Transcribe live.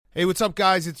Hey, what's up,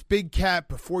 guys? It's Big Cat.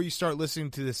 Before you start listening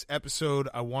to this episode,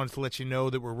 I wanted to let you know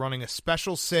that we're running a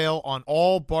special sale on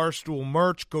all Barstool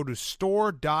merch. Go to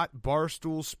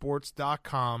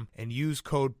store.barstoolsports.com and use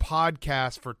code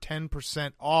PODCAST for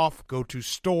 10% off. Go to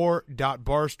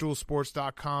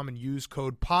store.barstoolsports.com and use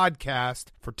code PODCAST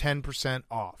for 10%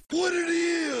 off. What it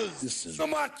is, this is the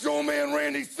Macho Man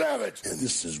Randy Savage, and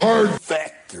this is Hard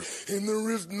Factor. And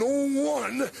there is no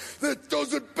one that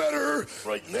does it better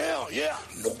right now, yeah.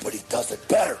 Nobody does it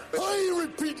better. I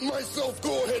ain't repeating myself.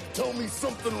 Go ahead, tell me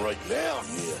something right now.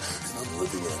 Yeah, and I'm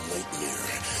living a nightmare.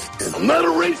 And I'm not a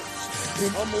racist,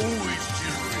 and I'm always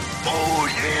cheering. Oh,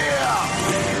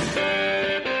 yeah.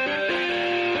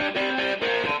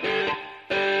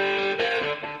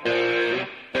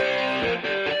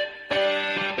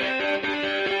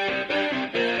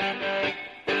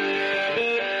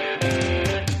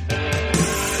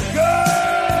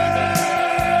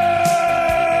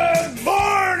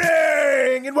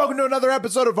 Welcome to another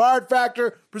episode of Hard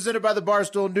Factor, presented by the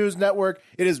Barstool News Network.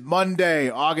 It is Monday,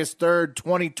 August 3rd,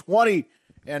 2020,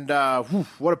 and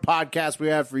what a podcast we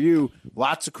have for you.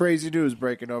 Lots of crazy news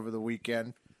breaking over the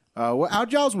weekend.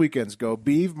 How'd y'all's weekends go?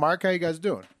 Beeve, Mark, how you guys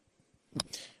doing?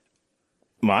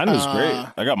 Mine was great.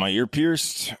 I got my ear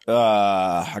pierced.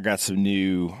 I got some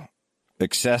new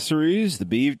accessories. The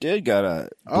Beeve did. Got a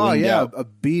a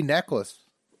bee necklace.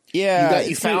 Yeah.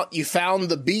 You found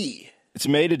the bee. It's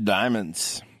made of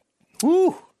diamonds.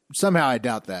 Woo! Somehow I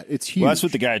doubt that. It's huge. Well, that's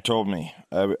what the guy told me.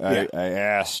 I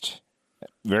asked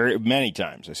very many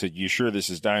times. I said, "You sure this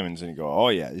is diamonds?" And he go, "Oh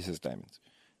yeah, this is diamonds."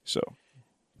 So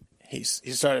he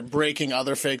started breaking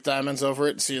other fake diamonds over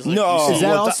it. So he's like, no, is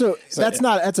that also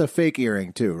that's a fake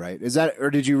earring too, right? Is that, or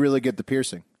did you really get the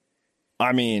piercing?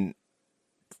 I mean,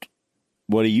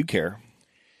 what do you care?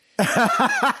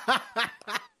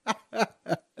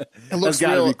 It looks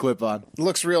gotta real. be clip on. It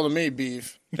looks real to me,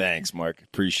 Beef. Thanks, Mark.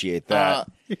 Appreciate that.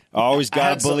 Always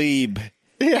gotta believe.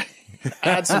 Yeah, I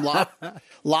had some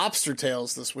lobster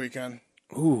tails this weekend.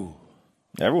 Ooh,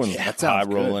 Everyone's high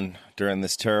rolling during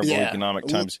this terrible economic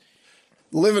times.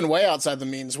 Living way outside the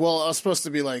means. Well, I was supposed to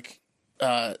be like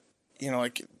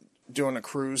doing a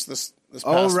cruise this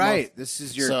past month. This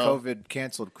is your COVID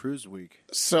canceled cruise week.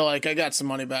 So I got some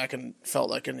money back and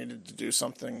felt like I needed to do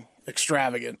something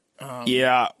extravagant.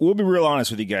 Yeah, we'll be real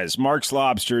honest with you guys. Mark's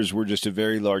lobsters were just a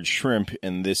very large shrimp,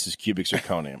 and this is cubic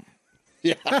zirconium.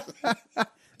 Yeah.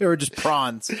 They were just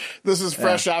prawns. This is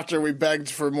fresh after we begged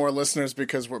for more listeners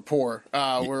because we're poor.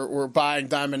 We're buying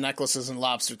diamond necklaces and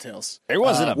lobster tails. It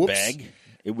wasn't a bag.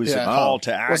 It was a call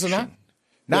to action. Wasn't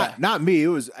that? Not me. It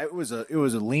was a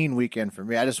lean weekend for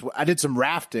me. I did some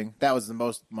rafting. That was the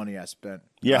most money I spent.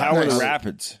 Yeah, how were the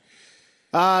rapids?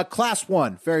 Class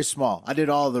 1, very small. I did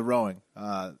all of the rowing.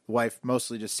 Wife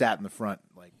mostly just sat in the front,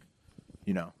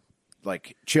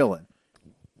 like chilling.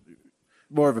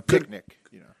 More of a picnic,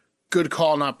 Good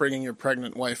call not bringing your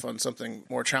pregnant wife on something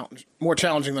more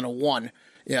challenging than a one.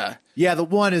 Yeah. Yeah, the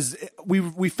one is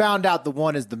we found out the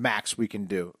one is the max we can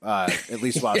do. At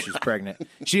least while she's pregnant.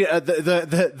 She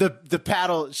the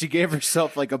paddle, she gave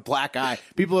herself like a black eye.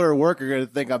 People at her work are going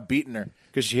to think I'm beating her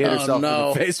because she hit herself in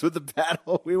the face with the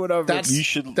paddle. We went over. You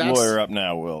should lawyer up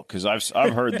now, Will, because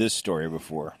I've heard this story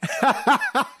before.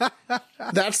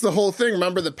 That's the whole thing.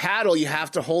 Remember, the paddle, you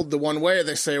have to hold the one way,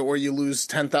 they say, or you lose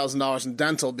 $10,000 in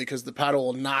dental because the paddle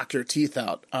will knock your teeth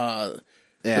out.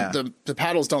 The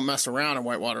paddles don't mess around in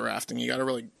whitewater rafting. You got to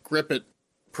really grip it,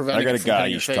 preventing I got it a from guy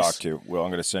hitting you your should face. talk to. Will, I'm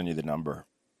going to send you the number.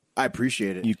 I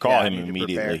appreciate it. You call him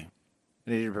immediately. I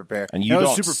need to prepare. And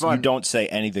super fun. You don't say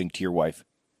anything to your wife.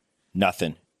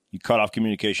 Nothing. You cut off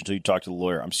communication until you talk to the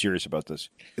lawyer. I'm serious about this.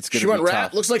 It's going to be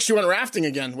tough. Looks like she went rafting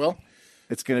again, Will.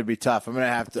 It's going to be tough. I'll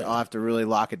have to really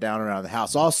lock it down around the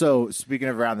house. Also, speaking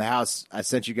of around the house, I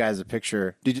sent you guys a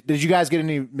picture. Did you guys get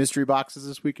any mystery boxes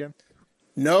this weekend?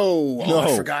 No.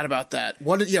 I forgot about that.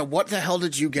 What the hell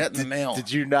did you get in the mail? Did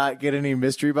you not get any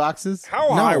mystery boxes?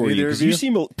 How high were you? Because you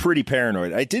seem pretty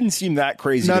paranoid. It didn't seem that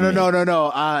crazy.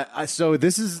 No. So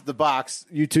this is the box,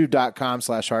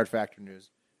 youtube.com/hardfactornews,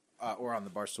 or on the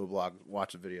Barstool blog.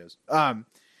 Watch the videos.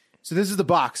 So this is the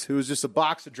box. It was just a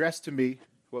box addressed to me.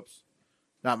 Whoops.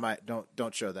 Not my.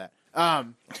 Don't show that.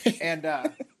 And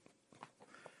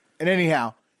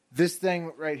anyhow, this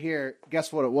thing right here.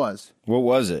 Guess what it was? What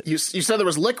was it? You said there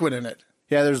was liquid in it.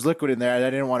 Yeah, there's liquid in there. I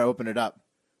didn't want to open it up.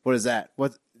 What is that?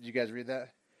 What did you guys read that?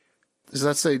 Does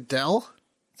that say Dell?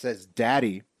 It says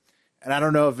Daddy, and I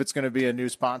don't know if it's going to be a new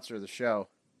sponsor of the show.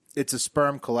 It's a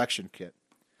sperm collection kit.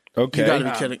 Okay, you got to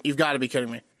be kidding. You've got to be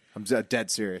kidding me. I'm dead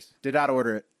serious. Did not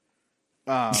order it.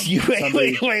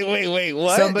 Wait,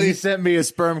 what? Somebody sent me a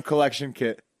sperm collection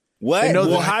kit. What? know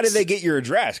Well, that- how did they get your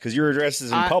address? Because your address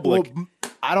is in public. Well,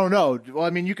 I don't know. Well, I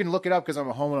mean, you can look it up because I'm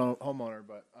a homeowner,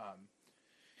 but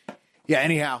yeah.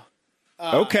 Anyhow,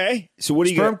 Okay. So what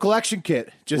do you sperm got? collection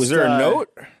kit. Just, Was there a note?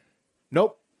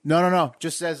 Nope. No.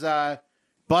 Just says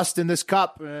bust in this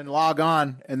cup and log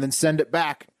on, and then send it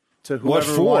back to What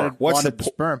whoever for? wanted the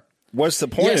sperm. What's the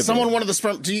point Yeah, of it? someone wanted the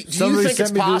sperm. Do you Somebody think it's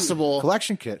sent me the possible?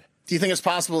 collection kit? Do you think it's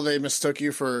possible they mistook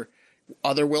you for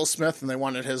other Will Smith and they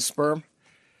wanted his sperm?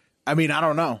 I mean, I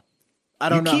don't know. I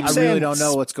don't know. Keep I saying really don't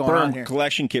know what's going sperm on here.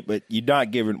 collection kit, but you're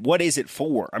not giving. What is it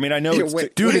for? I mean, I know Yeah, it's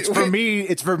wait. Dude, it's for me.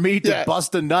 It's for me to Yeah.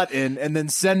 bust a nut in and then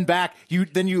send back.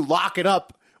 Then you lock it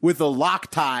up with a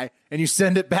lock tie and you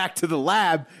send it back to the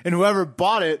lab, and whoever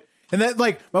bought it. And then,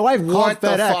 like, my wife called What the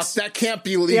FedEx. fuck? That can't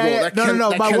be legal. That No.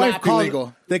 that My cannot wife be called.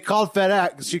 legal. They called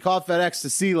FedEx. She called FedEx to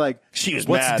see, like, She was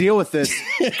what's mad. the deal with this.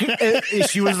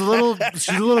 She was a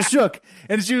little shook,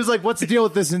 and she was like, "What's the deal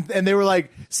with this?" And they were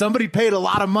like, "Somebody paid a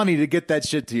lot of money to get that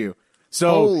shit to you." So,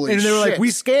 Holy and they were like, shit. "We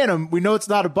scan them. We know it's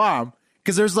not a bomb."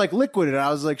 Because there's like liquid in it.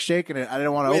 I was like shaking it. I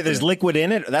didn't want to Wait, open there's it. liquid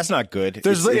in it. That's not good.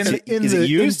 There's is in it the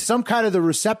used? some kind of the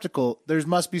receptacle. There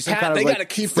must be some Pat, kind of they like got to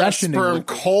keep that freshening sperm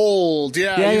liquid. cold.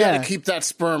 Yeah, Yeah, you got yeah. to keep that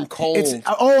sperm cold.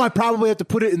 I probably have to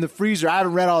put it in the freezer. I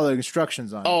haven't read all the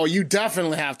instructions on it. Oh, you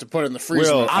definitely have to put it in the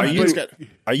freezer. Will, I'm are you just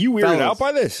weirded Fellas. out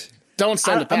by this? don't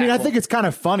send it back. I think it's kind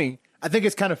of funny.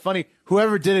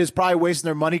 Whoever did it is probably wasting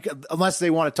their money unless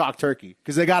they want to talk turkey,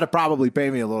 because they got to probably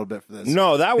pay me a little bit for this.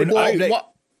 No, that would.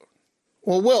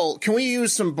 Well, Will, can we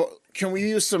use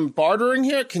some bartering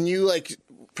here? Can you like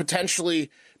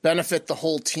potentially benefit the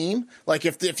whole team? Like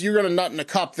if you're gonna nut in a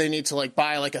cup, they need to like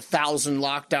buy like 1,000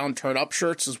 lockdown turn up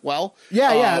shirts as well.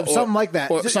 Yeah, Or- something like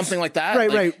that. or something like that. Right,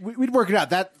 Like, right. We'd work it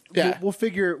out. That Yeah. we'll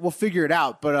figure it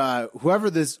out. But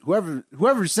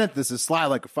whoever sent this is sly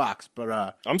like a fox.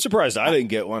 But I'm surprised I didn't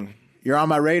get one. you're on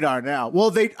my radar now.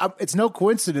 Well, it's no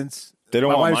coincidence. They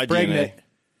don't my want wife's my pregnant. DNA.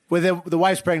 When the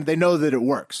wife's pregnant, they know that it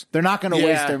works. They're not going to Yeah.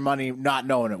 waste their money not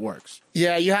knowing it works.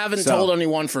 Yeah, you haven't So- told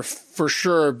anyone for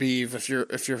sure, Beeve, if you're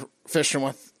fishing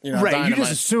with Right. dynamite. You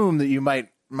just assume that you might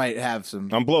have some.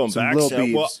 I'm blowing some back. Lil So,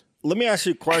 Beeves. well, let me ask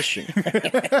you a question.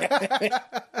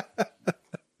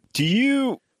 Do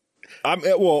you?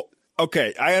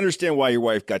 Okay, I understand why your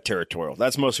wife got territorial.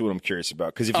 That's mostly what I'm curious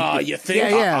about. Because if you, You think?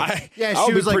 I She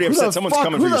would was be like, pretty "Who upset the someone's fuck-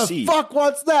 coming for your Who seed." the fuck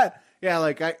wants that? Yeah,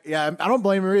 I don't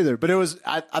blame her either. But it was,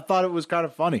 I thought it was kind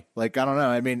of funny. Like, I don't know.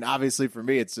 I mean, obviously for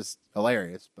me, it's just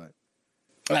hilarious. But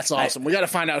That's awesome. We got to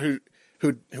find out who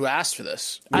asked for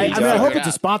this. I you mean, I go. hope it's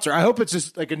a sponsor. I hope it's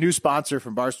just like a new sponsor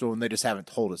from Barstool, and they just haven't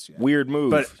told us yet. Weird move.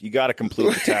 But- you got to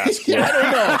complete the task.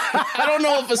 I don't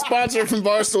know if a sponsor from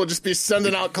Barstool would just be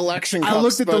sending out collection cups. I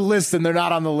looked at but the list, and they're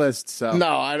not on the list. So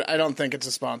No, I don't think it's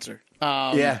a sponsor.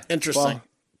 yeah, Interesting. Well,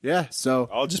 yeah, so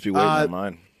I'll just be waiting on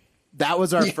mine. that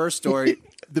was our first story.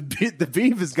 The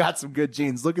Beef has got some good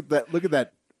genes. Look at that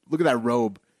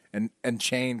robe and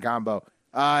chain combo.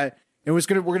 And we're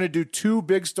gonna do two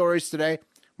big stories today.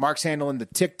 Mark's handling the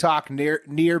TikTok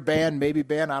near ban, maybe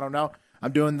ban, I don't know.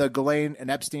 I'm doing the Ghislaine and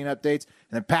Epstein updates,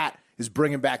 and then Pat is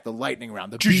bringing back the lightning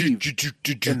round. The Beef.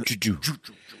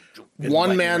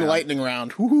 One man lightning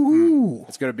round. Woo-hoo-hoo.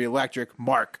 It's gonna be electric.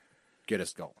 Mark, get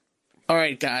us going. All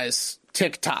right, guys.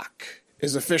 TikTok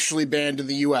is officially banned in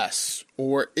the U.S.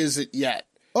 or is it yet?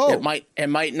 Oh. It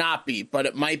might not be, but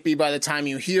it might be by the time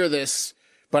you hear this,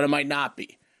 but it might not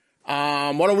be.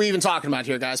 What are we even talking about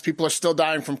here, guys? People are still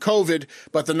dying from COVID,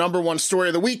 but the number one story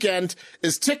of the weekend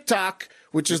is TikTok,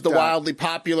 which is the wildly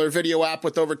popular video app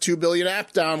with over 2 billion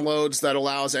app downloads that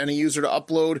allows any user to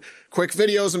upload quick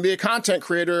videos and be a content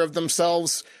creator of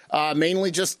themselves,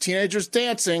 mainly just teenagers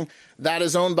dancing. That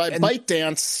is owned by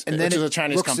ByteDance, And then which is it a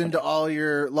Chinese looks company. into all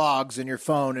your logs in your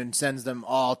phone and sends them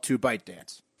all to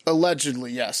ByteDance.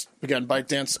 Allegedly, yes. Again,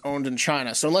 ByteDance owned in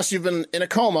China. So unless you've been in a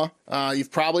coma,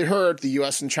 you've probably heard the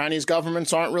U.S. and Chinese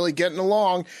governments aren't really getting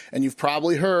along, and you've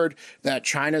probably heard that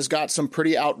China's got some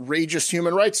pretty outrageous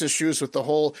human rights issues with the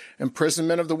whole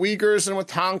imprisonment of the Uyghurs and with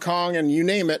Hong Kong and you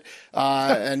name it.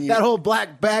 And That whole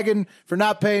black bagging for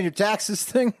not paying your taxes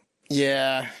thing.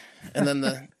 yeah, and then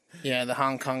the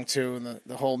Hong Kong too, and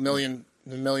the whole million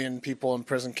people in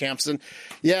prison camps, and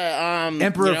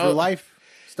Emperor for life.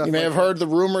 Stuff You may like have heard the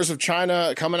rumors of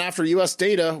China coming after U.S.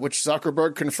 data, which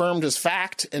Zuckerberg confirmed as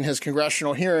fact in his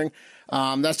congressional hearing.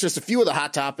 That's just a few of the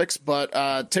hot topics,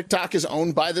 but TikTok is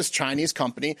owned by this Chinese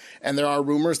company, and there are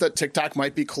rumors that TikTok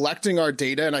might be collecting our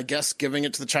data and I guess giving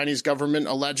it to the Chinese government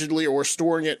allegedly or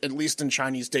storing it at least in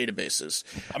Chinese databases.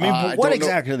 I mean, I but what don't know-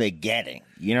 exactly are they getting?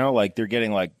 You know, like they're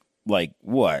getting like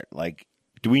what? Like,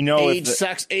 do we know Age,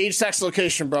 sex,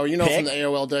 location, bro. You know Pick? from the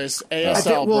AOL days. I ASL,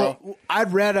 think- bro.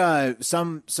 I'd read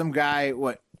some guy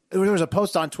there was a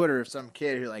post on Twitter of some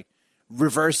kid who like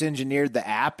reverse engineered the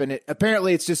app, and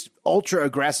apparently it's just ultra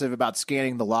aggressive about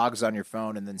scanning the logs on your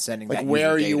phone and then sending like that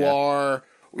where user you data. are.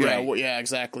 Right. Yeah,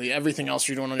 exactly. Everything else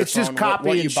you're doing on your It's phone. just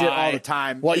copying what you shit buy, all the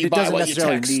time. What you it buy, doesn't what you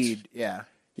necessarily text. need. Yeah.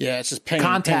 Yeah, it's just pinging.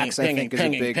 Contacts, pinging, I think,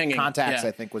 pinging, is a big pinging. contacts. Yeah.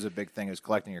 I think was a big thing. Is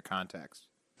collecting your contacts.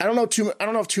 I don't know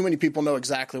if too many people know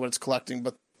exactly what it's collecting,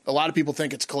 but a lot of people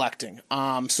think it's collecting.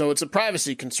 So it's a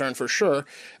privacy concern for sure.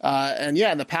 And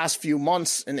yeah, in the past few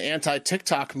months, an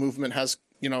anti-TikTok movement has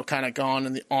kind of gone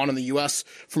in the U.S.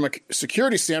 from a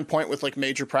security standpoint with like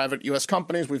major private U.S.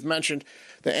 companies. We've mentioned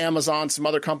the Amazon, some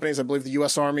other companies. I believe the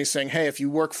U.S. Army saying, "Hey, if you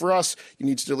work for us, you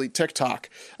need to delete TikTok."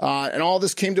 And all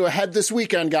this came to a head this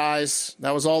weekend, guys.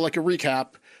 That was all like a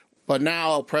recap. But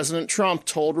now President Trump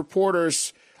told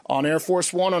reporters on Air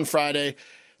Force One on Friday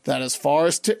that as far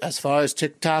as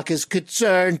TikTok is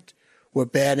concerned, we're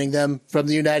banning them from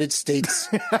the United States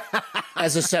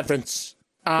as a severance.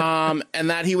 And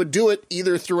that he would do it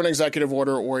either through an executive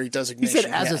order or a designation. He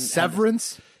said as a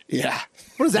severance? Yeah.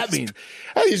 What does that mean?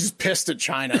 He's just pissed at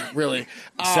China, really.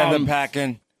 Send them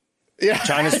packing. Yeah.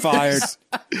 China's fired.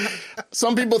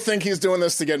 Some people think he's doing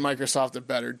this to get Microsoft a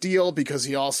better deal because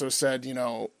he also said,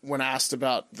 when asked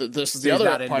about this is the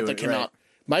other part that came out,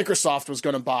 Microsoft was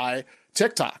going to buy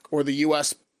TikTok or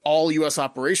all U.S.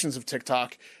 operations of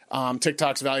TikTok.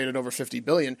 TikTok's valued at over $50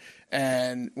 billion.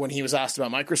 And when he was asked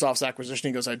about Microsoft's acquisition,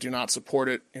 he goes, "I do not support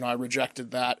it. I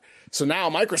rejected that." So now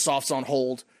Microsoft's on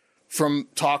hold from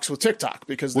talks with TikTok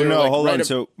because they're hold on.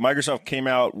 So Microsoft came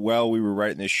out while we were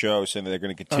writing this show saying that they're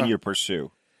going to continue to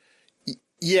pursue.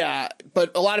 Yeah,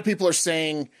 but a lot of people are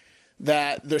saying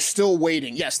that they're still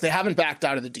waiting. Yes, they haven't backed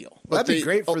out of the deal. But That'd be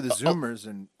great for the Zoomers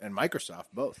and Microsoft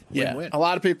both. Yeah, Win-win. a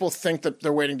lot of people think that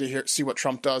they're waiting to see what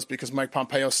Trump does because Mike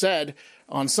Pompeo said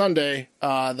on Sunday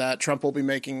that Trump will be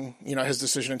making his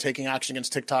decision and taking action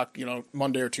against TikTok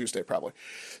Monday or Tuesday probably.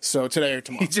 So today or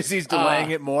tomorrow. He's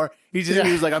delaying it more. He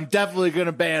was like, "I'm definitely going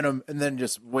to ban him," and then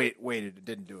just waited and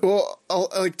didn't do it. Well,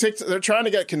 they're trying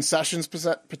to get concessions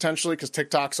potentially because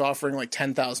TikTok's offering like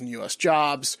 10,000 U.S.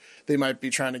 jobs. They might be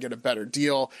trying to get a better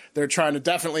deal. They're trying to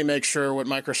definitely make sure what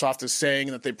Microsoft is saying,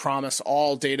 that they promise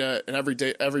all data and every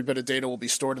bit of data will be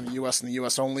stored in the U.S. and the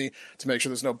U.S. only, to make sure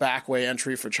there's no backway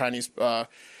entry for Chinese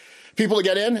people to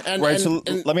get in. And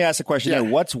let me ask a question there.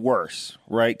 What's worse,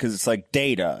 right? Because it's like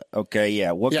data. Okay,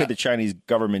 yeah. What could the Chinese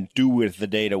government do with the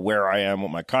data, where I am,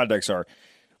 what my contacts are?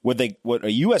 What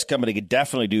a U.S. company could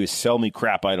definitely do is sell me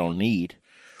crap I don't need.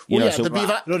 The beef.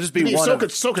 It'll just be so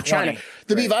could China. 20,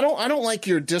 The beef. I don't like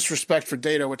your disrespect for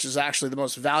data, which is actually the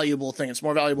most valuable thing. It's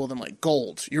more valuable than like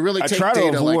gold. You really take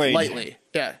data like lightly.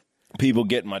 Yeah. People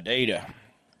getting my data.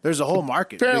 There's a whole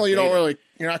market. Apparently,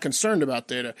 you're not concerned about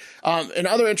data. And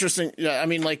other interesting,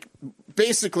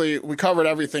 basically we covered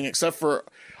everything except for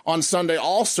on Sunday.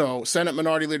 Also, Senate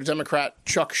Minority Leader Democrat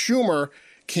Chuck Schumer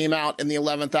came out in the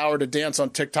 11th hour to dance on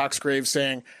TikTok's grave,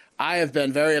 saying, "I have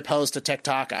been very opposed to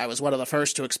TikTok. I was one of the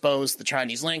first to expose the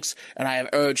Chinese links, and I have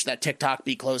urged that TikTok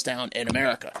be closed down in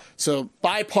America." So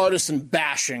bipartisan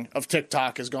bashing of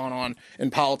TikTok has gone on in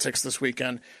politics this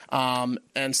weekend.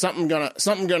 And something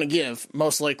gonna give.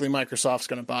 Most likely Microsoft's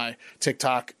gonna buy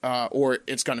TikTok, or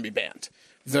it's gonna be banned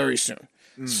very soon.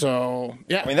 So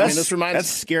yeah, that's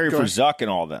scary for Zuck and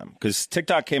all them, because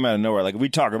TikTok came out of nowhere. Like we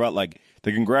talk about like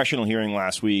the congressional hearing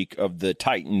last week of the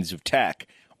titans of tech.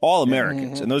 All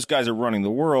Americans, and those guys are running the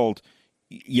world.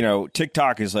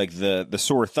 TikTok is like the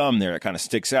sore thumb there. It kind of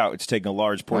sticks out. It's taking a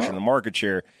large portion of the market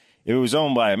share. If it was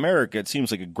owned by America, it seems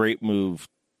like a great move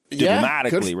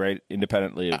diplomatically, right?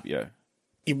 Independently of,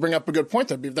 You bring up a good point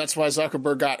there. That's why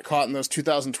Zuckerberg got caught in those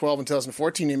 2012 and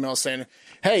 2014 emails saying,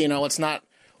 "Hey, let's not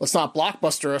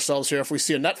blockbuster ourselves here. If we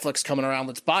see a Netflix coming around,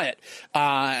 let's buy it."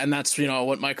 And that's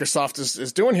what Microsoft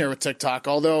is doing here with TikTok.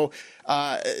 Although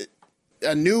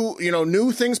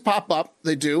new things pop up.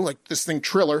 They do, like this thing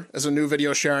Triller is a new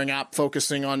video sharing app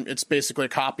focusing on. It's basically a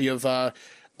copy of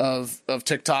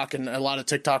TikTok, and a lot of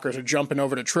TikTokers are jumping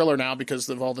over to Triller now because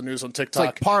of all the news on TikTok. It's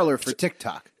like Parler for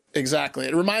TikTok. Exactly.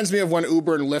 It reminds me of when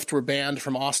Uber and Lyft were banned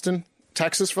from Austin,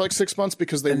 Texas for like 6 months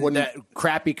because they wouldn't. That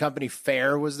crappy company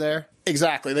Fair was there.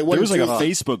 Exactly. They wouldn't. There was like a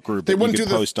Facebook group. They wouldn't do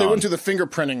the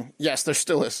fingerprinting. Yes, there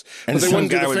still is. And but they some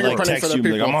wouldn't do guy the would fingerprinting text for their you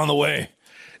people. like, "I'm on the way."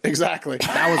 Exactly.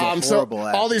 That was a horrible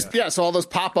app, all these, so all those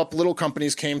pop-up little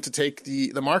companies came to take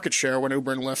the market share when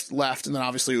Uber and Lyft left, and then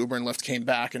obviously Uber and Lyft came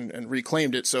back and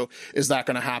reclaimed it. So is that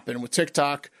going to happen with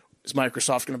TikTok? Is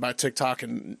Microsoft going to buy TikTok,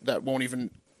 and that won't even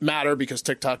matter because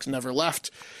TikTok's never left?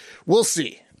 We'll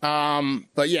see.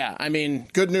 But yeah,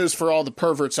 good news for all the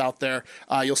perverts out there.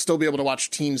 You'll still be able to watch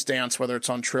teens dance, whether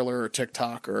it's on Triller or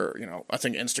TikTok or, I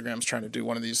think Instagram's trying to do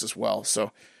one of these as well.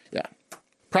 So yeah.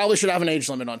 Probably should have an age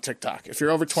limit on TikTok. If you're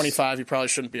over 25, you probably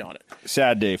shouldn't be on it.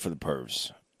 Sad day for the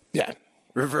pervs. Yeah.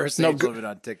 Reverse age limit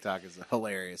on TikTok is a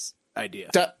hilarious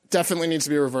idea. Definitely needs to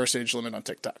be a reverse age limit on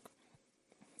TikTok.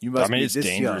 You must be it's this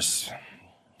dangerous. young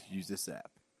to use this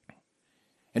app.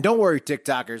 And don't worry,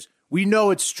 TikTokers. We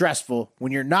know it's stressful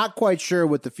when you're not quite sure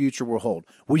what the future will hold.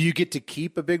 Will you get to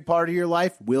keep a big part of your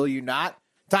life? Will you not?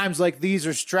 Times like these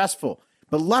are stressful.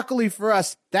 But luckily for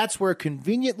us, that's where a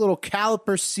convenient little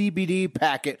Caliper CBD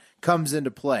packet comes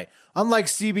into play. Unlike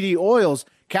CBD oils,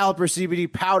 Caliper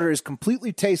CBD powder is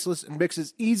completely tasteless and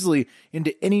mixes easily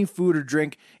into any food or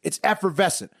drink. It's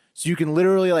effervescent, so you can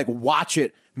literally watch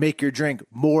it make your drink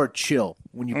more chill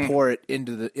when you pour it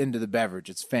into the beverage.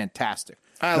 It's fantastic.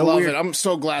 I love it. I'm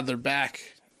so glad they're back.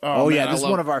 Oh man, yeah, this is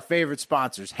one of our favorite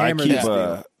sponsors. Hammer I keep this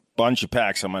a bunch of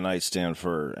packs on my nightstand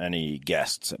for any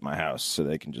guests at my house, so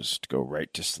they can just go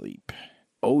right to sleep.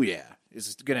 Oh yeah,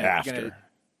 it's gonna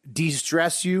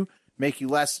de-stress you, make you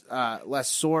less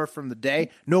sore from the day.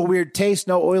 No weird taste,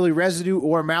 no oily residue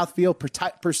or mouthfeel.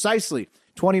 Precisely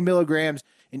 20 milligrams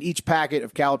in each packet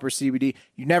of Caliper CBD.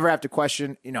 You never have to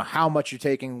question, how much you're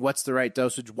taking, what's the right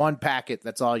dosage. One packet,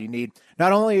 that's all you need.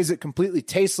 Not only is it completely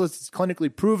tasteless, it's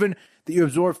clinically proven that you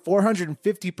absorb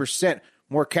 450%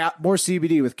 more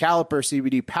CBD with Caliper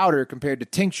CBD powder compared to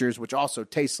tinctures, which also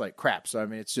tastes like crap. So,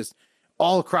 it's just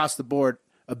all across the board,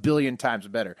 a billion times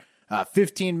better.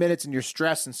 15 minutes and your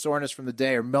stress and soreness from the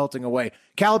day are melting away.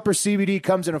 Caliper CBD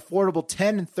comes in affordable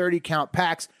 10 and 30 count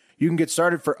packs. You can get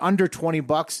started for under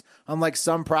 $20. Unlike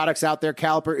some products out there,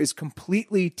 Caliper is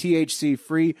completely THC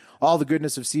free. All the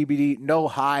goodness of CBD, no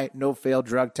high, no failed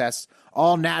drug tests,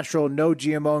 all natural, no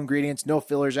GMO ingredients, no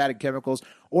fillers, added chemicals,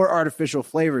 or artificial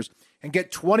flavors. And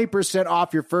get 20%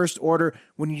 off your first order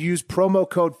when you use promo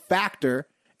code FACTOR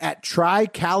at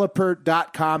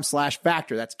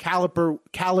trycaliper.com/factor. That's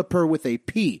caliper with a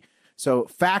P. So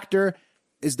Factor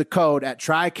is the code at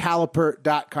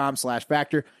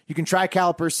trycaliper.com/factor. You can try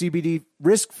Caliper CBD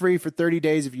risk-free for 30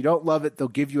 days. If you don't love it, they'll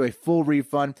give you a full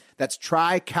refund. That's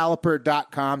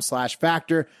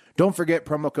trycaliper.com/factor. Don't forget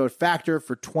promo code FACTOR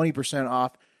for 20%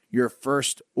 off your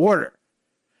first order.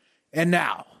 And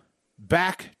now,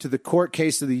 back to the court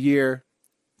case of the year,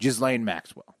 Ghislaine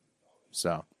Maxwell.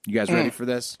 So, you guys ready for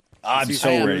this? I'm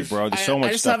so ready, bro. There's so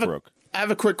much stuff, Brooke. I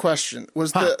have a quick question.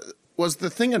 Was the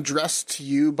thing addressed to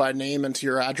you by name and to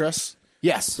your address?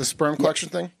 Yes. The sperm collection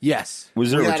thing? Yes. Was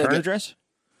there a return address?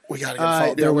 We got to get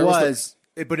followed. There was,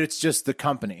 but it's just the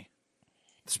company,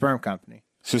 the sperm company.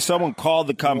 So someone called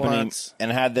the company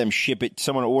and had them ship it.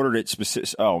 Someone ordered it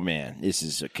specific. Oh man, this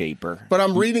is a caper. But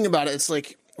I'm reading about it. It's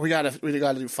like we got to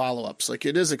do follow-ups. Like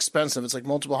it is expensive. It's like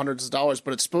multiple hundreds of dollars,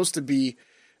 but it's supposed to be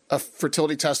a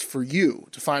fertility test for you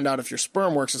to find out if your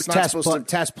sperm works. It's not supposed to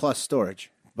test plus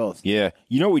storage, both. Yeah,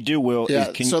 you know what we do, Will.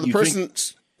 Yeah.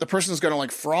 The person's going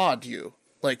to fraud you.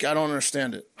 Like I don't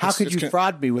understand it. How could you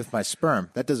fraud me with my sperm?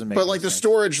 That doesn't make. But any the sense.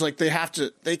 storage, they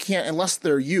can't unless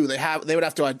they're you. They would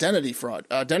have to identity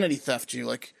theft you.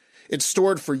 Like it's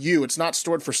stored for you. It's not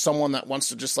stored for someone that wants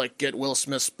to just get Will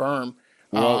Smith's sperm.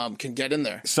 Can get in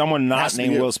there. Someone not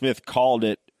named Will Smith called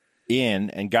it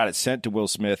in and got it sent to Will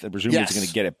Smith, and presumably he's going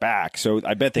to get it back. So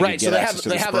I bet they can get access to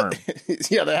the sperm.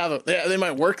 They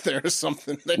might work there or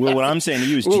something. What I'm saying to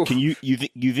you is, can you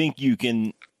think you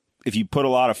can, if you put a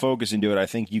lot of focus into it, I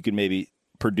think you can maybe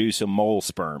produce a mole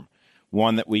sperm,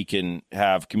 one that we can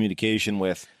have communication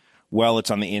with. Well,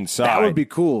 it's on the inside. That would be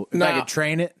cool. If I could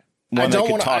train it. One that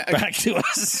could talk back to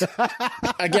us.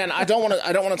 Again, I don't want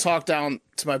to talk down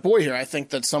to my boy here. I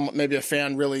think that maybe a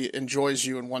fan really enjoys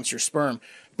you and wants your sperm.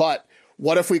 But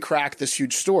what if we crack this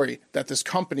huge story that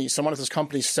someone at this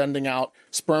company is sending out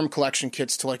sperm collection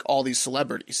kits to all these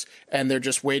celebrities, and they're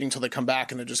just waiting till they come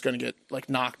back and they're just going to get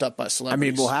knocked up by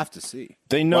celebrities? We'll have to see.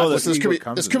 They know that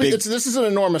this is an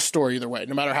enormous story either way,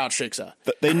 no matter how it shakes out.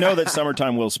 They know that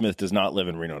Summertime Will Smith does not live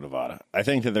in Reno, Nevada. I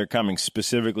think that they're coming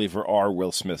specifically for our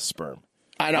Will Smith sperm.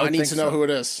 I know. I need to know who it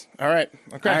is. All right.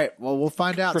 Okay. All right. Well, we'll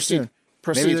find out soon.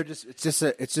 Proceed. Maybe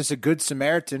it's just a good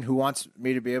Samaritan who wants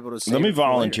me to be able to save. Let me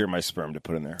volunteer my sperm to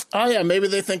put in there. Oh yeah, maybe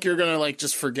they think you're gonna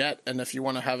just forget, and if you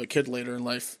want to have a kid later in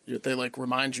life, they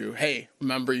remind you, hey,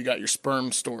 remember you got your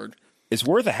sperm stored. It's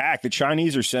worth a hack. The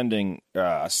Chinese are sending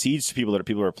seeds to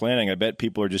people are planting. I bet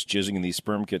people are just jizzing in these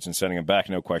sperm kits and sending them back,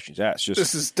 no questions asked.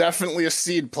 This is definitely a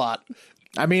seed plot.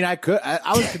 I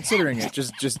was considering it.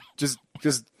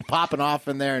 Just popping off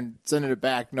in there and sending it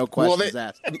back. No questions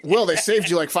asked. Will, they saved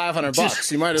you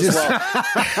 $500. You might as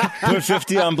well put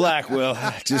 50 on black. Will,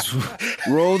 just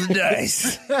roll the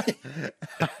dice.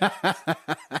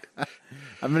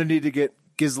 I'm gonna need to get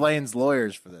Ghislaine's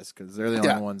lawyers for this because they're the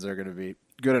only ones that are gonna be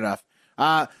good enough.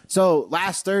 So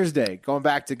last Thursday, going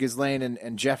back to Ghislaine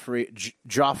and Jeffrey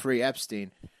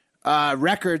Epstein,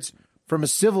 records from a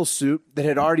civil suit that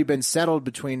had already been settled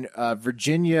between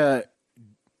Virginia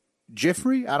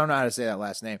Giuffre, I don't know how to say that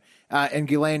last name, and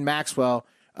Ghislaine Maxwell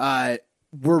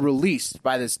were released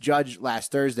by this judge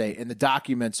last Thursday, and the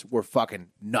documents were fucking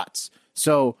nuts.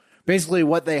 So basically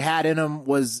what they had in them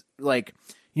was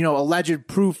alleged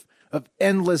proof of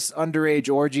endless underage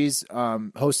orgies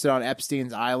hosted on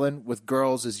Epstein's Island with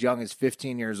girls as young as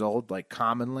 15 years old, like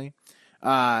commonly.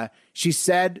 She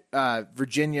said,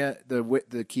 Virginia,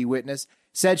 the key witness,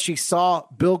 said she saw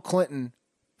Bill Clinton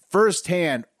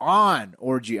firsthand on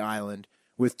Orgy Island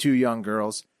with 2 young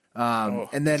girls.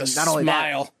 And then not only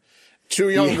smile. that, 2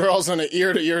 young girls and an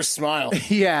ear-to-ear smile.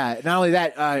 Yeah. Not only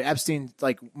that, Epstein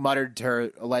muttered to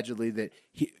her allegedly that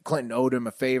Clinton owed him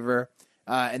a favor.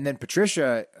 And then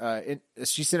Patricia,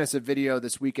 she sent us a video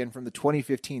this weekend from the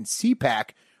 2015 CPAC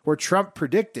where Trump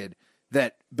predicted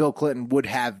that Bill Clinton would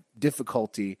have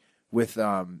difficulty with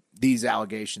these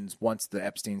allegations once the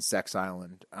Epstein Sex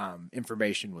Island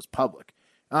information was public.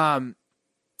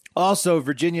 Also,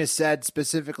 Virginia said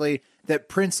specifically that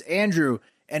Prince Andrew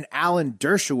and Alan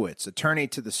Dershowitz, attorney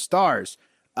to the stars,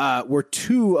 were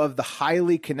 2 of the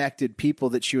highly connected people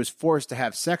that she was forced to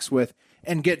have sex with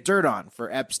and get dirt on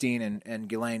for Epstein and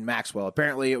Ghislaine Maxwell.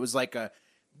 Apparently, it was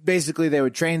basically they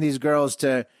would train these girls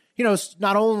to,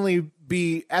 not only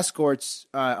be escorts,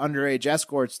 underage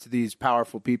escorts to these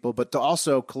powerful people, but to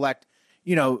also collect,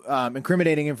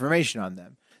 incriminating information on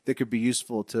them that could be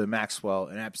useful to Maxwell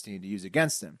and Epstein to use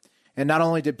against them. And not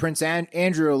only did Prince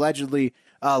Andrew allegedly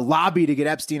lobby to get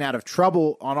Epstein out of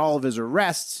trouble on all of his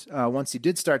arrests once he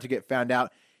did start to get found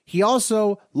out, he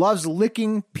also loves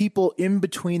licking people in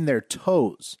between their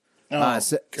toes,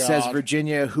 says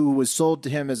Virginia, who was sold to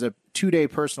him as a 2-day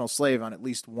personal slave on at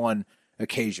least one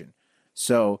occasion.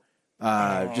 So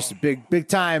just a big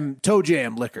time toe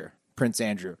jam licker, Prince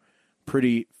Andrew.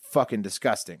 Pretty fucking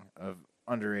disgusting of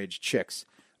underage chicks.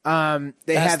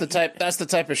 That's the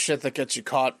type of shit that gets you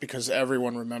caught because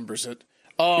everyone remembers it.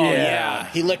 Oh yeah,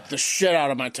 he licked the shit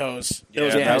out of my toes.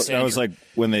 That was like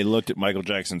when they looked at Michael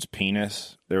Jackson's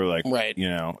penis. They were like, right.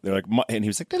 They're like, and he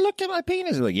was like, they looked at my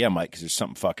penis. They're like, yeah, Mike, because there's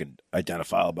something fucking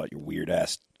identifiable about your weird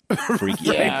ass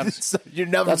freaky ass. You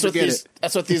never forget it.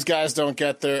 That's what these guys don't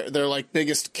get. Their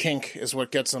biggest kink is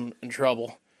what gets them in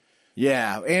trouble.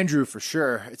 Yeah, Andrew for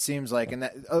sure. It seems like, and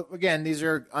that again, these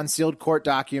are unsealed court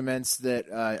documents that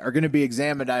are going to be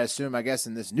examined. I assume, I guess,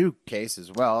 in this new case as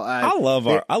well. I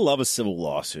love a civil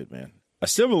lawsuit, man. A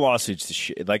civil lawsuit's the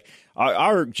shit. Like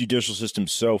our judicial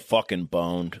system's so fucking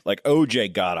boned. Like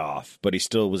OJ got off, but he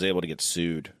still was able to get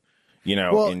sued.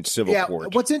 In civil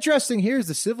court. What's interesting here is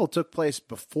the civil took place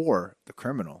before the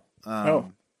criminal.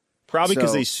 Probably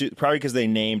because they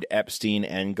named Epstein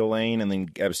and Ghislaine, and then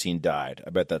Epstein died. I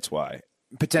bet that's why.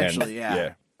 Potentially,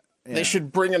 yeah. They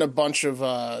should bring in a bunch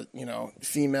of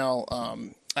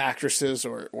female actresses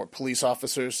or police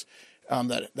officers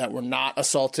that were not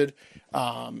assaulted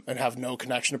and have no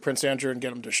connection to Prince Andrew, and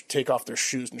get them to take off their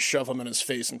shoes and shove them in his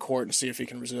face in court and see if he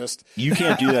can resist. You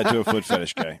can't do that to a foot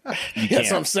fetish guy. That's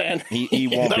what I'm saying. He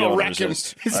won't be able to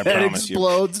resist. His head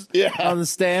explodes on the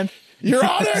stand. Your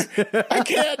Honor, I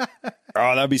can't.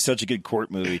 Oh, that'd be such a good court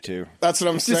movie too. That's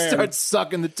what I'm saying. Just start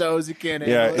sucking the toes. You can't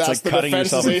handle it. It's like cutting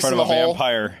yourself in front of a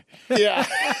vampire. Yeah,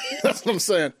 that's what I'm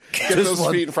saying. Get those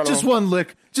feet in front of him.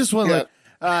 Just one lick.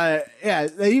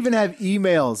 They even have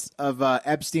emails of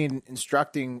Epstein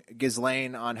instructing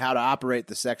Ghislaine on how to operate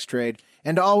the sex trade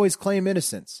and to always claim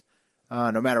innocence,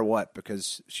 no matter what,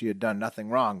 because she had done nothing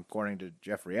wrong, according to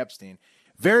Jeffrey Epstein.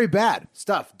 Very bad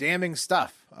stuff. Damning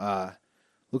stuff.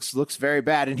 Looks very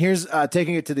bad. And here's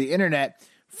taking it to the internet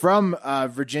from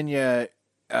Virginia,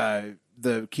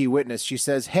 the key witness. She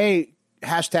says, hey,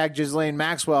 hashtag Ghislaine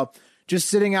Maxwell, just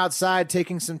sitting outside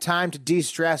taking some time to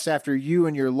de-stress after you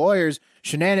and your lawyers'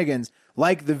 shenanigans.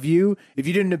 Like The View, if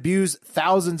you didn't abuse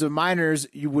thousands of minors,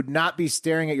 you would not be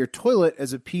staring at your toilet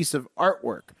as a piece of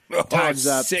artwork. Time's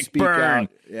up. Sick Speak burn. out.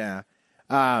 Yeah.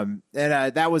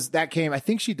 That came, I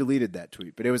think she deleted that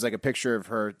tweet, but it was like a picture of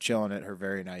her chilling at her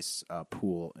very nice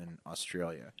pool in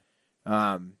Australia.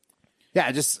 I'm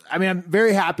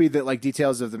very happy that like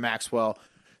details of the Maxwell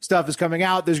stuff is coming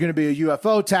out. There's going to be a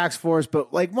UFO task force,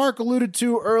 but like Mark alluded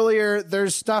to earlier,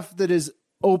 there's stuff that is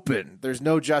open. There's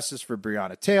no justice for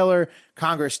Breonna Taylor.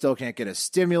 Congress still can't get a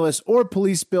stimulus or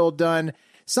police bill done.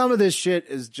 Some of this shit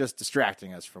is just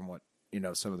distracting us from what,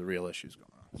 some of the real issues going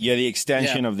on. Yeah, the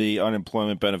extension of the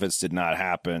unemployment benefits did not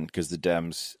happen because the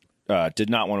Dems did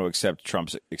not want to accept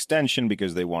Trump's extension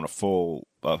because they want a full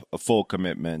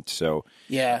commitment. So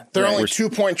yeah, they're only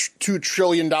 $2.2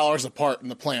 trillion apart in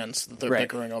the plans that they're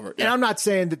bickering over. Yeah. And I'm not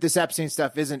saying that this Epstein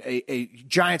stuff isn't a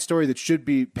giant story that should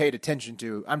be paid attention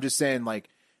to. I'm just saying, like,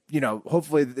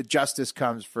 hopefully the justice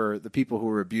comes for the people who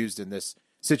were abused in this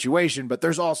situation. But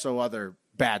there's also other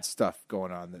bad stuff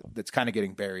going on that's kind of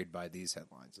getting buried by these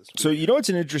headlines this week. So it's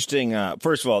an interesting.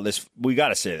 First of all, we got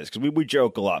to say this because we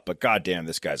joke a lot, but goddamn,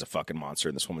 this guy's a fucking monster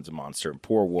and this woman's a monster. And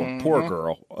poor woman, poor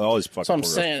girl, all these fucking. So I'm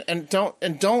saying, and don't.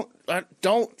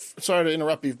 Sorry to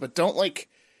interrupt you, but don't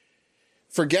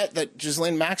forget that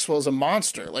Ghislaine Maxwell is a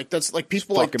monster. Like that's like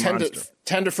people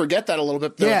tend to forget that a little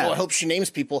bit. Yeah, I hope she names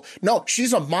people. No,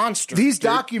 she's a monster. These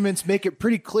documents make it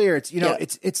pretty clear. It's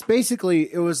it's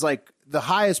basically it was like the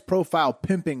highest profile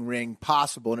pimping ring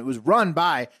possible, and it was run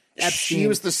by Epstein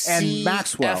and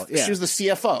Maxwell. She was the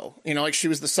CFO. She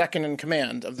was the second in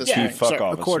command of this chief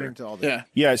according to all this.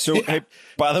 Yeah. So, hey,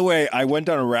 by the way, I went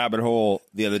down a rabbit hole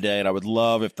the other day, and I would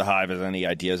love if the Hive has any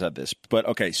ideas on this. But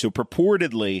okay, so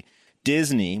purportedly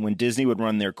Disney, when Disney would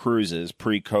run their cruises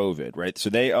pre-COVID, right? So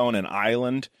they own an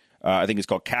island. I think it's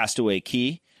called Castaway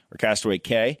Cay or Castaway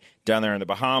Cay down there in the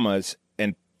Bahamas.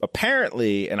 And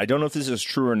apparently, and I don't know if this is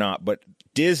true or not, but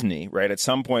Disney, right, at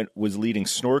some point was leading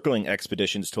snorkeling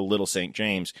expeditions to Little St.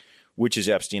 James, which is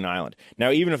Epstein Island.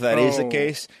 Now, even if that is the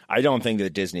case, I don't think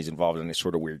that Disney's involved in any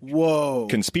sort of weird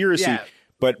conspiracy. Yeah.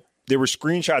 But there were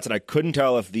screenshots, and I couldn't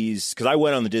tell if these, because I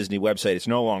went on the Disney website. It's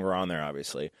no longer on there,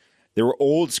 obviously. There were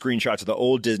old screenshots of the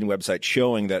old Disney website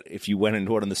showing that if you went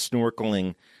into it on the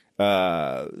snorkeling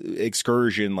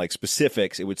excursion, like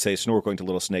specifics, it would say snorkeling to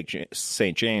Little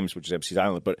St. James, which is Epstein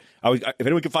Island. But if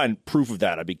anyone could find proof of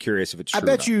that, I'd be curious if it's true. I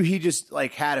bet you he just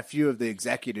had a few of the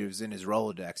executives in his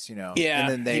Rolodex, Yeah, and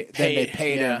then they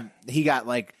paid him. He got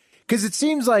because it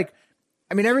seems like,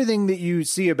 I mean, everything that you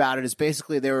see about it is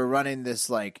basically they were running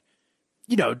this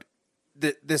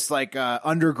this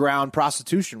underground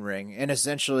prostitution ring, and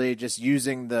essentially just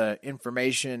using the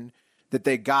information that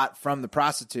they got from the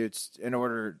prostitutes in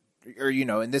order, or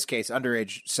in this case,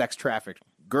 underage sex trafficked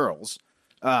girls,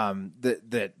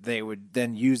 that they would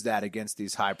then use that against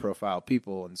these high profile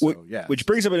people. And so, which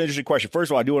brings up an interesting question. First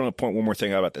of all, I do want to point one more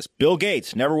thing out about this. Bill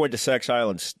Gates never went to Sex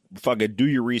Island. Fucking do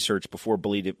your research before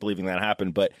believing that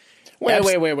happened. But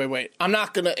wait. I'm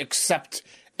not going to accept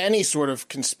any sort of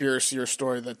conspiracy or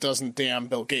story that doesn't damn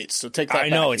Bill Gates. So take that back. I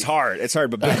know, it's hard,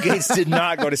 but Bill Gates did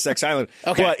not go to Sex Island.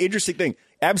 Okay. Well, interesting thing.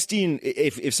 Epstein,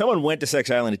 if someone went to Sex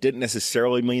Island, it didn't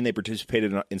necessarily mean they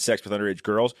participated in sex with underage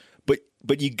girls. But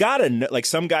you gotta know,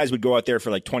 some guys would go out there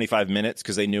for 25 minutes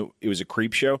because they knew it was a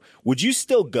creep show. Would you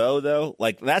still go though?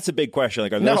 That's a big question.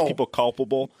 Are those people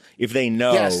culpable if they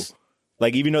know? Yes.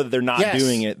 Even though that they're not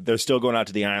doing it, they're still going out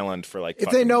to the island for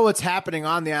if they know what's happening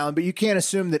on the island, but you can't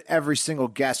assume that every single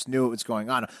guest knew what was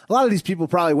going on. A lot of these people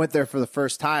probably went there for the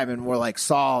first time and were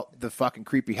saw the fucking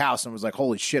creepy house and was like,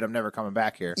 holy shit, I'm never coming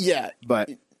back here. Yeah. But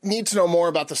you need to know more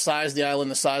about the size of the island,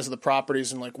 the size of the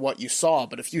properties, and what you saw.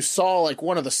 But if you saw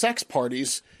one of the sex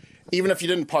parties, even if you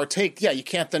didn't partake, you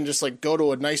can't then just go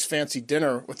to a nice fancy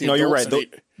dinner with the adults. No, you're right.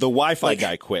 The Wi-Fi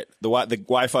guy quit. The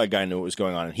Wi-Fi guy knew what was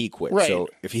going on, and he quit. Right. So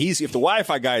if the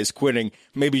Wi-Fi guy is quitting,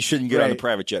 maybe he shouldn't get on the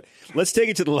private jet. Let's take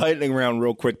it to the lightning round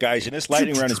real quick, guys. And this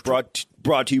lightning round is brought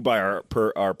to you by our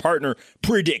partner,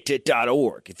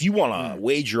 PredictIt.org. If you want to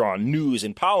wager on news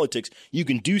and politics, you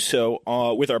can do so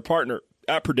with our partner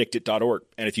at PredictIt.org.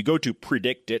 And if you go to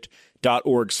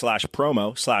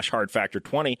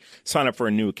PredictIt.org/promo/hardfactor20, sign up for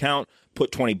a new account,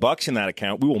 put $20 in that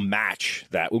account. We will match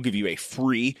that. We'll give you a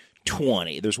free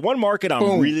 20. There's one market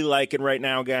I'm really liking right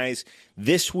now, guys,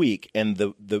 this week, and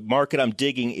the market I'm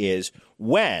digging is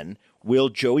when will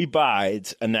Joey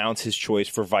Biden announce his choice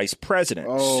for vice president?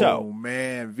 Oh,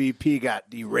 man, VP got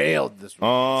derailed this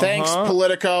week. Thanks,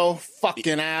 Politico.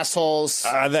 Fucking assholes.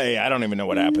 I don't even know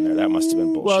what happened there. That must have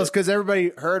been bullshit. Well, it's because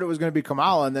everybody heard it was going to be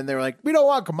Kamala, and then they were like, we don't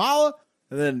want Kamala.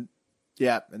 And then,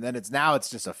 it's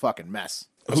just a fucking mess.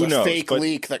 It was a fake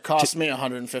leak that cost me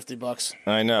 $150.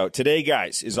 I know. Today,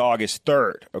 guys, is August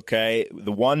 3rd, okay?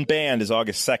 The one band is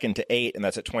August 2nd to 8th, and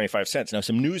that's at 25 cents. Now,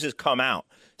 some news has come out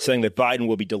saying that Biden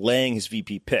will be delaying his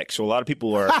VP pick. So a lot of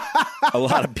people are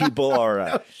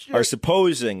are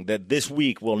supposing that this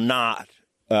week will not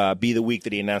be the week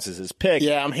that he announces his pick.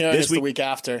 Yeah, I'm hearing this the week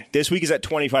after. This week is at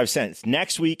 25 cents.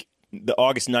 Next week, the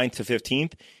August 9th to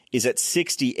 15th, is at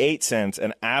 68 cents,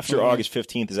 and after August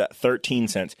 15th is at 13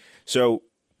 cents. So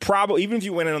probably, even if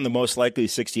you went in on the most likely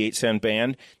 68-cent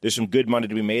band, there's some good money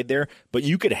to be made there. But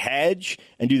you could hedge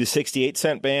and do the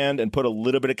 68-cent band and put a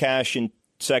little bit of cash in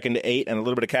 2nd to 8 and a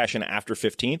little bit of cash in after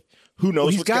 15th. Who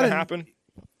knows what's going to happen?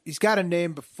 He's got a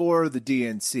name before the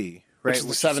DNC, right? Which is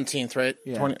the 17th, right?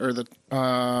 Yeah. The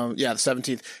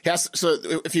 17th. Yes. So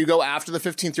if you go after the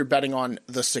 15th, you're betting on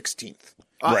the 16th.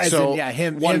 Right. So him day.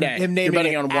 Him You're naming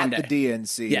betting it on one at day. the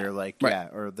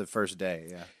DNC or the first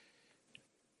day.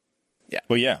 Yeah.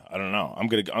 Well, yeah, I don't know. I'm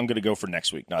gonna go for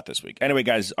next week, not this week. Anyway,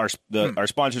 guys, our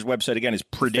sponsor's website again is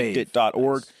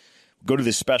predictit.org. Go to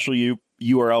this special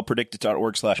URL,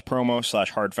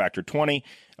 predictit.org/promo/hardfactor20.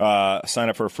 Sign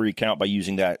up for a free account by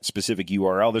using that specific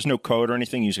URL. There's no code or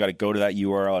anything. You just got to go to that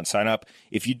URL and sign up.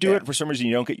 If you do it for some reason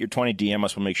you don't get your 20, DM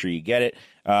us. We'll make sure you get it.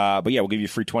 But yeah, we'll give you a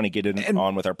free 20. Get it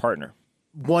on with our partner.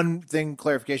 One thing,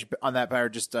 clarification on that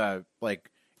part, just like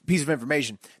piece of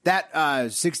information.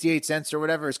 That 68 cents or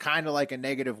whatever is kind of like a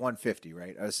negative 150,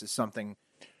 right? This is something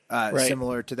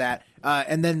similar to that.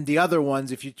 And then the other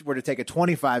ones, if you were to take a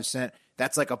 25 cent,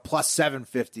 that's like a plus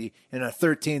 750, and a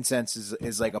 13 cents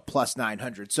is like a plus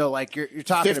 900. So like you're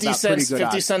talking 50 about cents. pretty good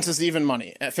 50 odds. cents is even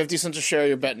money. At 50 cents a share,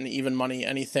 you're betting even money.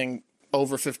 Anything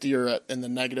over 50, you're in the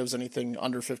negatives. Anything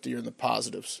under 50, you're in the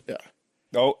positives. Yeah.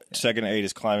 Oh, second 8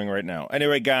 is climbing right now.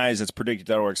 Anyway, guys, it's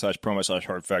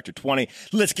predictit.org/promo/hardfactor20.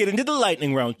 Let's get into the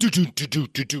lightning round. Boom,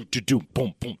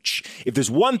 boom. If there's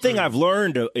one thing I've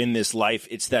learned in this life,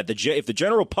 it's that if the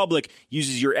general public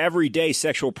uses your everyday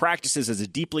sexual practices as a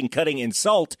deeply cutting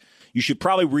insult, you should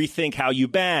probably rethink how you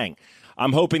bang.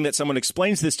 I'm hoping that someone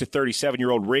explains this to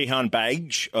 37-year-old Rehan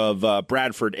Bagj of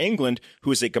Bradford, England,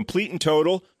 who is a complete and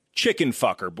total chicken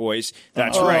fucker, boys.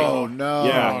 That's right. Oh, no.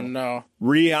 Yeah. Oh, no.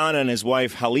 Rehan and his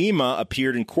wife Halima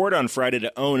appeared in court on Friday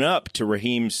to own up to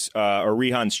Rehan's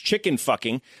chicken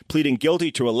fucking, pleading guilty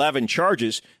to 11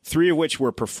 charges, 3 of which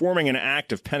were performing an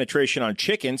act of penetration on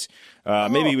chickens.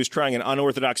 Maybe he was trying an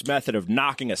unorthodox method of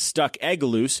knocking a stuck egg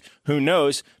loose. Who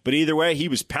knows? But either way, he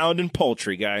was pounding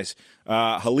poultry, guys.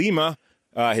 Halima,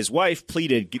 his wife,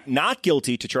 pleaded not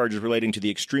guilty to charges relating to the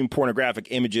extreme pornographic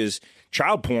images,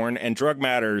 child porn, and drug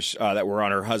matters that were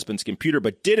on her husband's computer,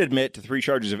 but did admit to 3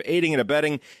 charges of aiding and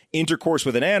abetting intercourse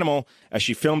with an animal as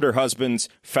she filmed her husband's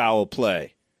foul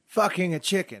play. Fucking a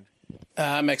chicken.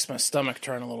 That makes my stomach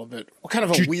turn a little bit. What kind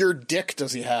of a weird dick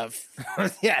does he have?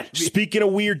 Yeah. Speaking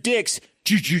of weird dicks,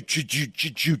 a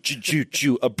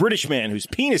British man whose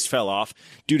penis fell off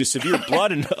due to severe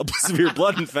blood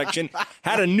infection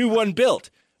had a new one built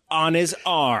on his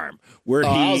arm.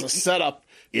 That was a setup.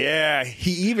 Yeah,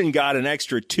 he even got an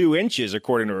extra 2 inches,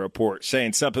 according to a report,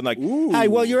 saying something like, "Hey,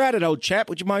 well, you're at it, old chap.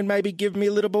 Would you mind maybe giving me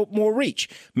a little bit more reach?"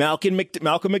 Malcolm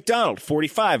McDonald,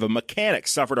 45, a mechanic,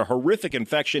 suffered a horrific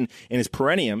infection in his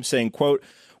perineum, saying, quote,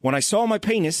 "When I saw my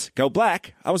penis go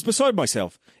black, I was beside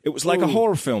myself. It was like a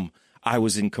horror film. I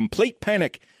was in complete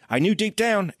panic. I knew deep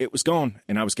down it was gone,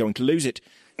 and I was going to lose it."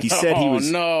 He said he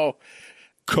was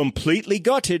completely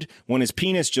gutted when his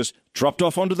penis just dropped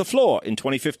off onto the floor in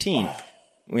 2015.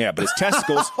 Yeah, but his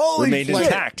testicles remained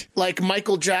intact. Like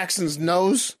Michael Jackson's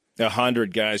nose?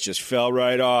 100 guys just fell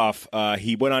right off.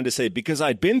 He went on to say, because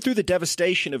I'd been through the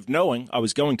devastation of knowing I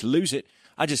was going to lose it,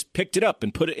 I just picked it up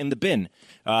and put it in the bin.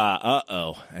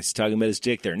 That's talking about his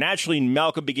dick there. Naturally,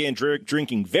 Malcolm began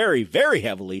drinking very, very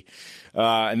heavily,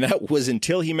 and that was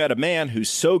until he met a man who's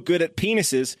so good at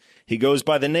penises, he goes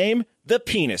by the name The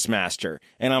Penis Master.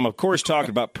 And I'm, of course,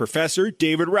 talking about Professor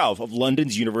David Ralph of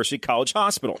London's University College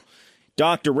Hospital.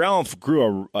 Dr. Ralph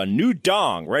grew a new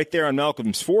dong right there on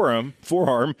Malcolm's forearm.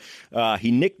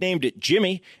 He nicknamed it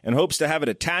Jimmy and hopes to have it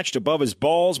attached above his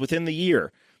balls within the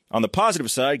year. On the positive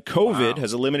side, COVID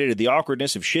has eliminated the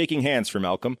awkwardness of shaking hands for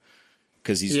Malcolm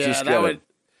because he's just got a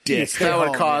dick. That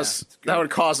would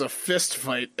cause a fist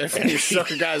fight if you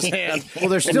shook a guy's hand. Well,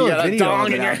 there's still you a got video a dong of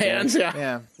it in your out there. hands.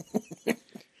 Yeah.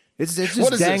 It's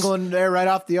just dangling there right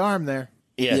off the arm there.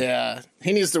 Yeah.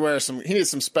 He needs to wear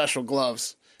some special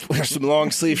gloves. Wear some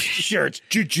long sleeve shirts.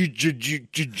 Wait,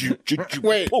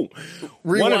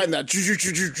 rewind that.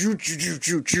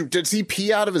 Did he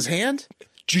pee out of his hand?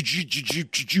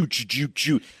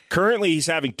 Currently, he's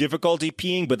having difficulty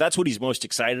peeing, but that's what he's most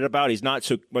excited about. He's not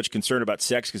so much concerned about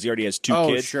sex because he already has 2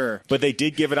 kids. Sure. But they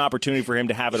did give an opportunity for him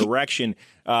to have an erection.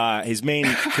 His main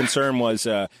concern was,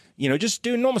 just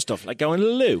doing normal stuff like going to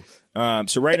the loo.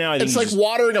 So right now, I think it's like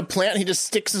watering a plant. He just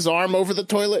sticks his arm over the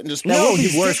toilet and just No,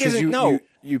 he works because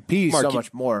you pee Mark, so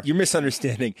much more. You're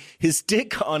misunderstanding. His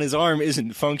dick on his arm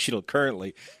isn't functional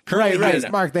currently.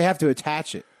 Right. Mark, they have to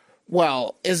attach it.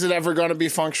 Well, is it ever going to be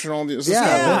functional? It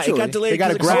got delayed. They got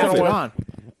to graft it on.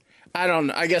 I don't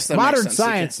know. I guess that modern makes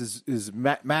sense. science is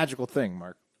a magical thing,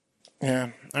 Mark. Yeah.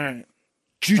 All right.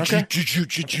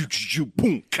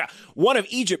 One of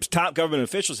Egypt's top government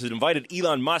officials has invited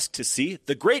Elon Musk to see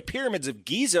the Great Pyramids of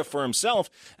Giza for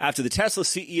himself after the Tesla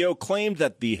CEO claimed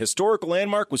that the historical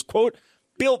landmark was, quote,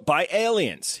 built by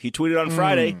aliens. He tweeted on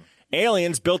Friday,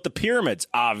 aliens built the pyramids,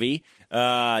 Avi.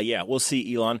 Yeah, we'll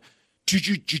see, Elon.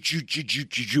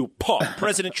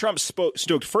 President Trump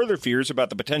stoked further fears about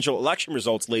the potential election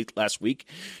results late last week,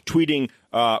 tweeting,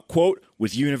 quote,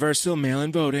 with universal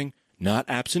mail-in voting, not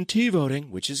absentee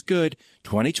voting, which is good,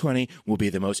 2020 will be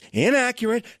the most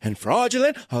inaccurate and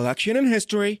fraudulent election in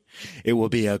history. It will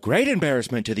be a great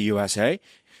embarrassment to the USA.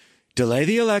 Delay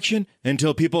the election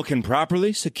until people can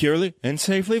properly, securely, and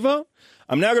safely vote.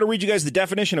 I'm now going to read you guys the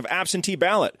definition of absentee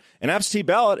ballot. An absentee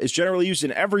ballot is generally used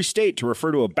in every state to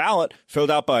refer to a ballot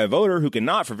filled out by a voter who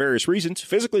cannot, for various reasons,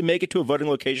 physically make it to a voting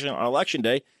location on Election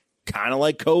Day, kind of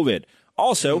like COVID.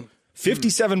 Also,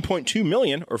 57.2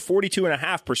 million, or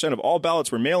 42.5% of all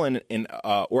ballots were mail-in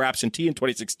or absentee in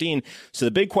 2016. So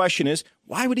the big question is,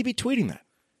 why would he be tweeting that?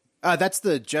 That's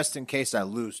the just in case I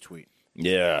lose tweet.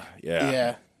 Yeah.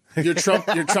 Your Trump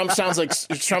sounds like a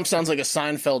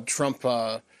Seinfeld Trump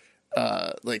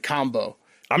like combo.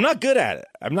 I'm not good at it.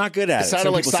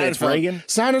 Sounded like Seinfeld.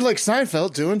 Sounded like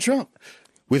Seinfeld doing Trump.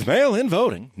 With mail-in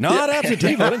voting, not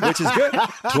absentee voting, which is good.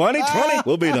 2020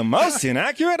 will be the most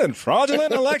inaccurate and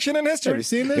fraudulent election in history. Have you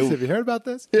seen this? Have you heard about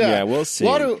this? Yeah, we'll see.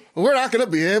 We're not going to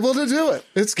be able to do it.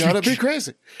 It's got to be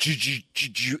crazy.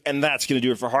 And that's going to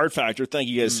do it for Hard Factor. Thank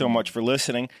you guys so much for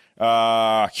listening.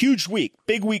 Huge week,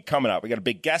 big week coming up. We got a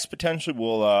big guest potentially.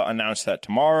 We'll announce that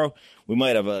tomorrow. We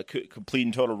might have a complete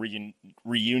and total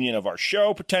reunion of our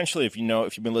show potentially. If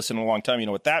you've been listening a long time, you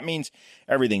know what that means.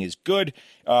 Everything is good.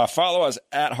 Follow us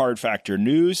at Hard Factor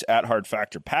News, at Hard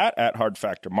Factor Pat, at Hard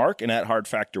Factor Mark, and at Hard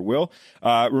Factor Will.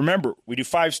 Remember, we do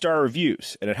 5-star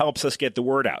reviews, and it helps us get the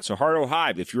word out. So Hard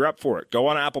Hive, if you're up for it, go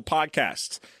on Apple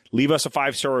Podcasts. Leave us a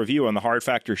 5-star review on the Hard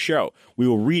Factor Show. We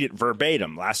will read it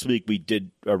verbatim. Last week we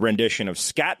did a rendition of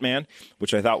Scatman,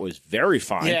 which I thought was very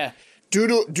fine. Yeah. Due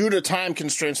to time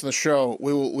constraints in the show,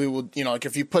 we will like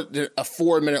if you put a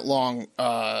 4-minute long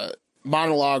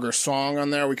monologue or song on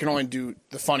there, we can only do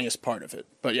the funniest part of it.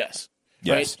 But yes.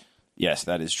 Right? Yes,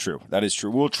 that is true.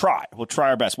 We'll try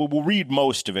our best. We'll read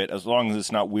most of it as long as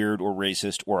it's not weird or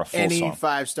racist or a full Any song.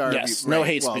 5-star yes, no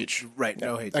hate speech. Right,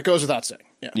 no hate speech. That goes without saying.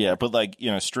 Yeah, but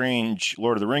strange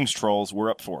Lord of the Rings trolls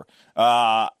we're up for.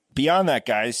 Beyond that,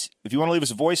 guys, if you want to leave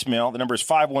us a voicemail, the number is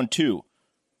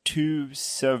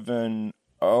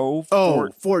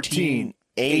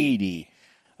 512-270-1480.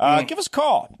 Give us a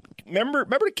call. Remember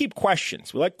to keep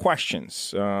questions. We like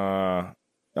questions on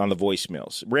the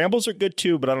voicemails. Rambles are good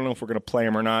too, but I don't know if we're going to play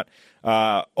them or not.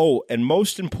 And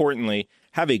most importantly,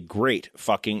 have a great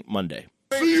fucking Monday.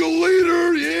 See you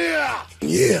later, yeah.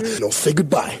 Yeah, say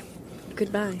goodbye.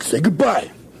 Goodbye. Say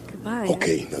goodbye. Goodbye.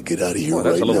 Okay, now get out of here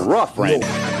That's a little rough, right?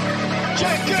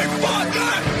 Check it,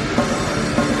 fucker!